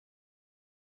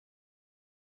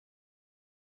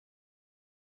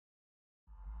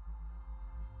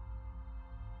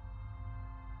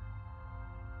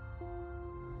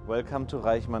Welcome to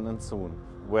Reichmann & Sohn,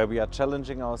 where we are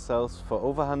challenging ourselves for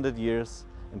over 100 years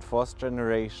in fourth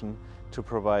generation to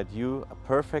provide you a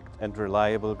perfect and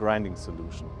reliable grinding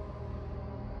solution.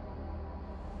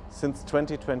 Since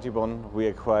 2021, we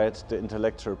acquired the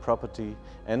intellectual property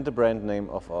and the brand name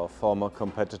of our former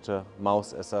competitor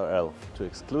MAUS s.r.l. to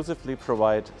exclusively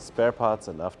provide spare parts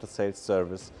and after-sales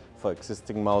service for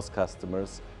existing MAUS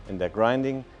customers in their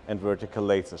grinding and vertical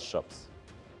laser shops.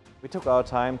 We took our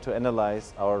time to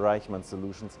analyze our Reichmann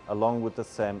solutions along with the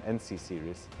SAM NC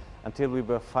series until we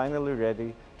were finally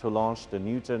ready to launch the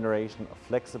new generation of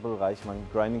flexible Reichmann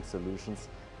grinding solutions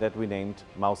that we named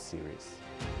MAUS series.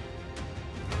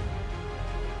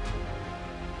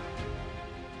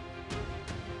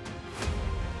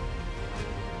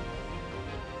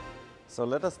 So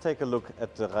let us take a look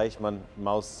at the Reichmann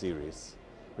MAUS series.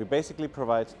 We basically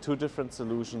provide two different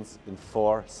solutions in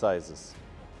 4 sizes.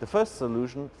 The first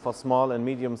solution for small and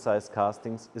medium-sized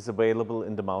castings is available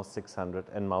in the MAUS 600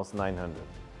 and MAUS 900.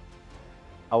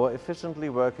 Our efficiently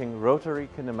working rotary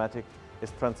kinematic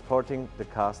is transporting the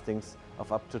castings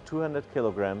of up to 200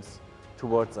 kilograms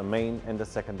towards a main and a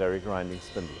secondary grinding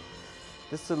spindle.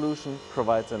 This solution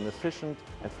provides an efficient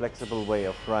and flexible way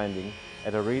of grinding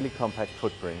at a really compact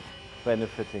footprint,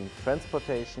 benefiting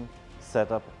transportation,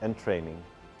 setup and training.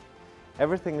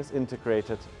 Everything is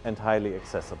integrated and highly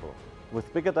accessible.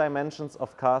 With bigger dimensions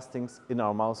of castings in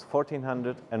our MAUS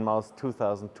 1400 and MAUS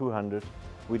 2200,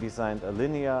 we designed a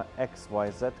linear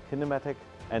XYZ kinematic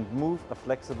and move a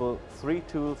flexible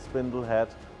 3-tool spindle head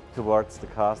towards the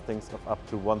castings of up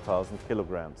to 1000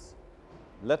 kilograms.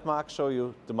 Let Mark show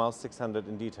you the MAUS 600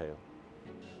 in detail.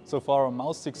 So for our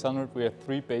MAUS 600 we have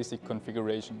 3 basic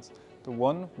configurations. The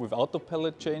one without the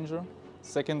pallet changer,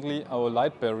 secondly our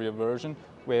light barrier version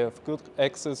where you have good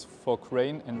access for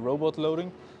crane and robot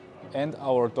loading, and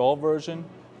our door version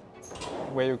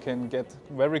where you can get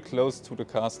very close to the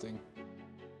casting.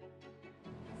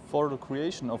 For the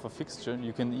creation of a fixture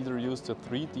you can either use the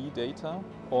 3D data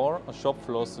or a shop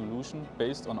floor solution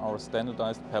based on our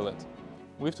standardized palette.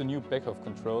 With the new back-off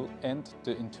control and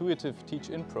the intuitive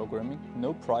teach-in programming,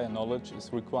 no prior knowledge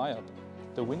is required.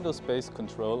 The Windows-based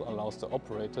control allows the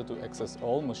operator to access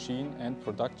all machine and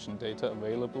production data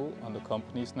available on the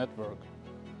company's network.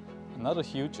 Another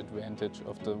huge advantage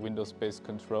of the Windows-based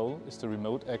control is the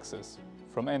remote access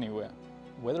from anywhere.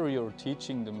 Whether you're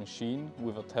teaching the machine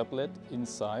with a tablet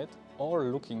inside or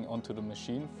looking onto the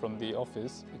machine from the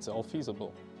office, it's all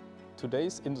feasible.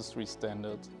 Today's industry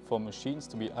standard for machines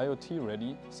to be IoT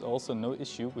ready is also no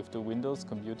issue with the Windows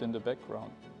compute in the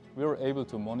background. We are able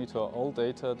to monitor all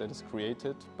data that is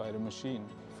created by the machine.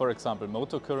 For example,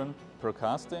 motor current per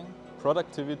casting,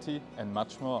 productivity and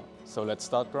much more. So let's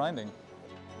start grinding.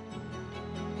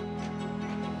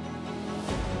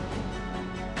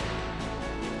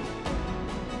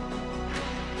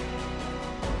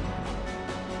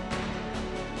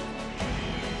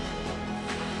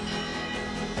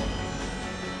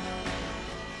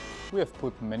 We have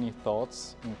put many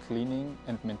thoughts in cleaning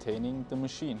and maintaining the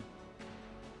machine.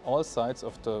 All sides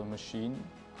of the machine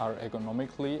are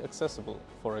ergonomically accessible,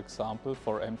 for example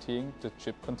for emptying the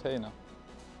chip container.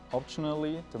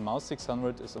 Optionally, the MAUS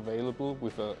 600 is available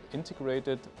with an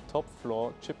integrated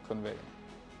top-floor chip conveyor.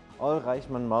 All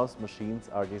Reichmann MAUS machines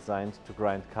are designed to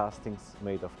grind castings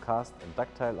made of cast and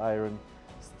ductile iron,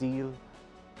 steel,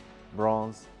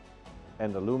 bronze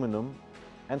and aluminum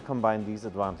and combine these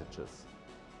advantages.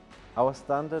 Our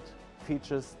standard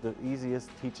features the easiest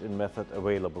teach-in method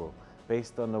available,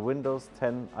 based on the Windows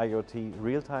 10 IoT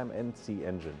real-time NC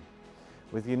engine.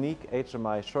 With unique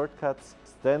HMI shortcuts,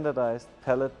 standardized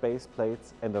pallet base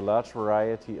plates and a large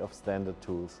variety of standard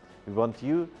tools, we want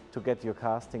you to get your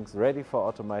castings ready for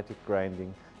automatic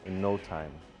grinding in no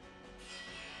time.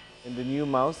 In the new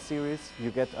MAUS series,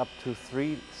 you get up to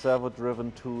 3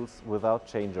 servo-driven tools without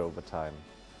changeover time,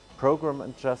 program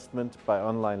adjustment by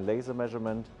online laser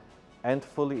measurement, and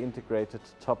fully integrated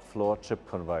top-floor chip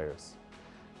conveyors.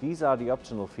 These are the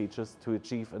optional features to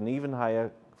achieve an even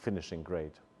higher finishing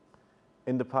grade.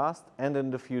 In the past and in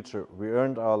the future, we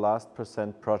earned our last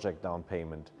 % project down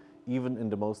payment, even in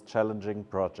the most challenging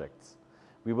projects.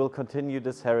 We will continue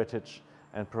this heritage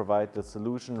and provide the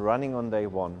solution running on day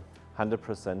one,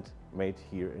 100% made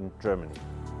here in Germany.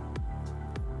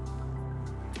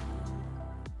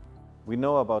 We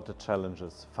know about the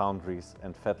challenges foundries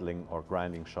and fettling or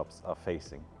grinding shops are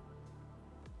facing.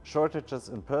 Shortages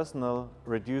in personnel,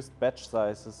 reduced batch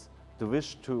sizes, the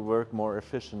wish to work more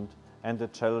efficient, and the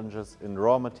challenges in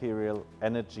raw material,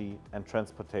 energy and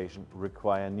transportation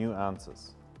require new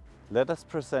answers. Let us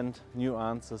present new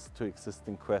answers to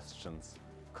existing questions.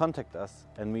 Contact us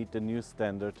and meet the new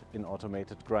standard in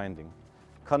automated grinding.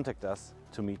 Contact us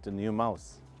to meet the new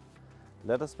MAUS.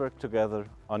 Let us work together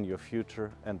on your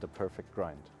future and the perfect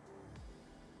grind.